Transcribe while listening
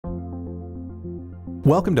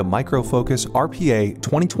Welcome to Micro Focus RPA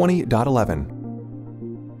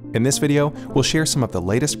 2020.11. In this video, we'll share some of the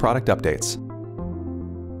latest product updates.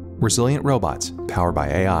 Resilient robots powered by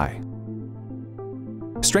AI.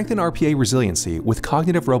 Strengthen RPA resiliency with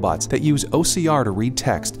cognitive robots that use OCR to read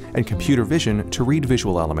text and computer vision to read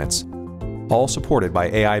visual elements, all supported by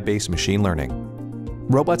AI-based machine learning.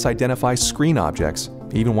 Robots identify screen objects,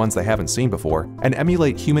 even ones they haven't seen before, and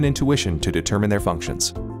emulate human intuition to determine their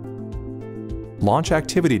functions. Launch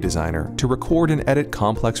Activity Designer to record and edit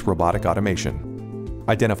complex robotic automation.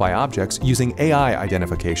 Identify objects using AI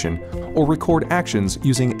identification, or record actions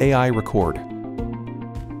using AI record.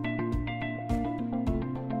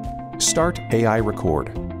 Start AI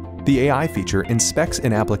Record. The AI feature inspects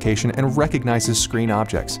an application and recognizes screen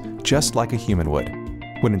objects, just like a human would.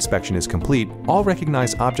 When inspection is complete, all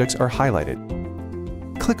recognized objects are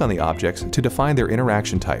highlighted. Click on the objects to define their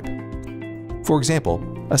interaction type. For example,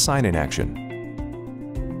 assign an action.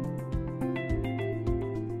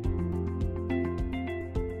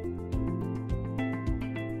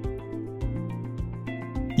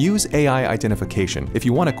 Use AI identification if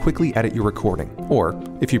you want to quickly edit your recording, or,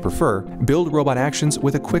 if you prefer, build robot actions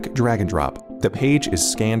with a quick drag and drop. The page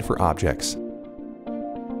is scanned for objects.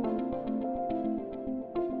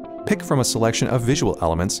 Pick from a selection of visual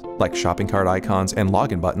elements, like shopping cart icons and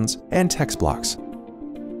login buttons, and text blocks.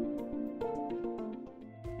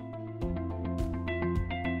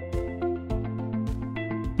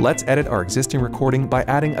 Let's edit our existing recording by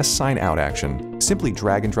adding a sign out action. Simply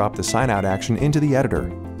drag and drop the sign out action into the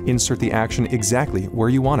editor. Insert the action exactly where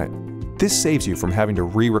you want it. This saves you from having to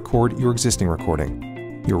re-record your existing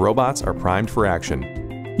recording. Your robots are primed for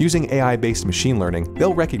action. Using AI-based machine learning,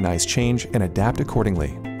 they'll recognize change and adapt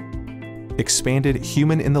accordingly. Expanded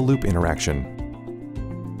human-in-the-loop interaction.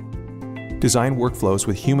 Design workflows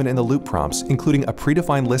with human-in-the-loop prompts, including a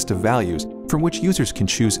predefined list of values from which users can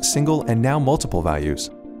choose single and now multiple values.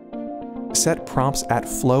 Set prompts at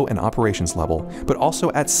flow and operations level, but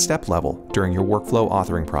also at step level during your workflow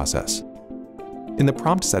authoring process. In the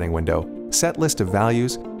prompt setting window, set list of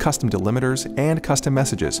values, custom delimiters, and custom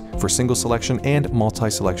messages for single selection and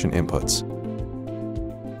multi-selection inputs.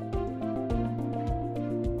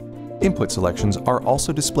 Input selections are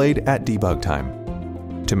also displayed at debug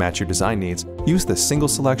time. To match your design needs, use the single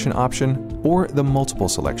selection option or the multiple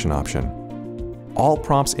selection option. All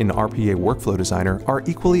prompts in RPA Workflow Designer are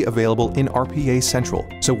equally available in RPA Central,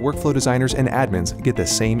 so workflow designers and admins get the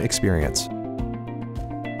same experience.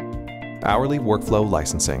 Hourly Workflow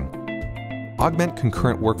Licensing. Augment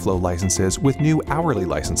concurrent workflow licenses with new hourly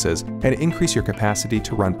licenses and increase your capacity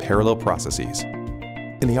to run parallel processes.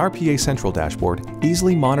 In the RPA Central dashboard,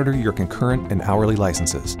 easily monitor your concurrent and hourly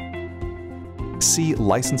licenses. See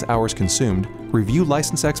license hours consumed, review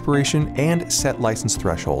license expiration, and set license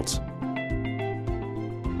thresholds.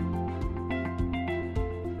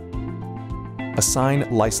 Assign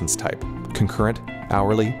license type, concurrent,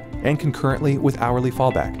 hourly, and concurrently with hourly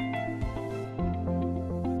fallback.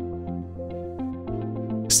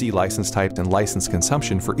 See license types and license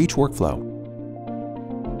consumption for each workflow.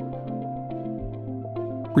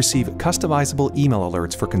 Receive customizable email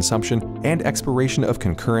alerts for consumption and expiration of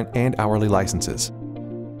concurrent and hourly licenses.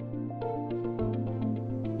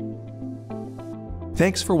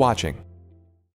 Thanks for watching.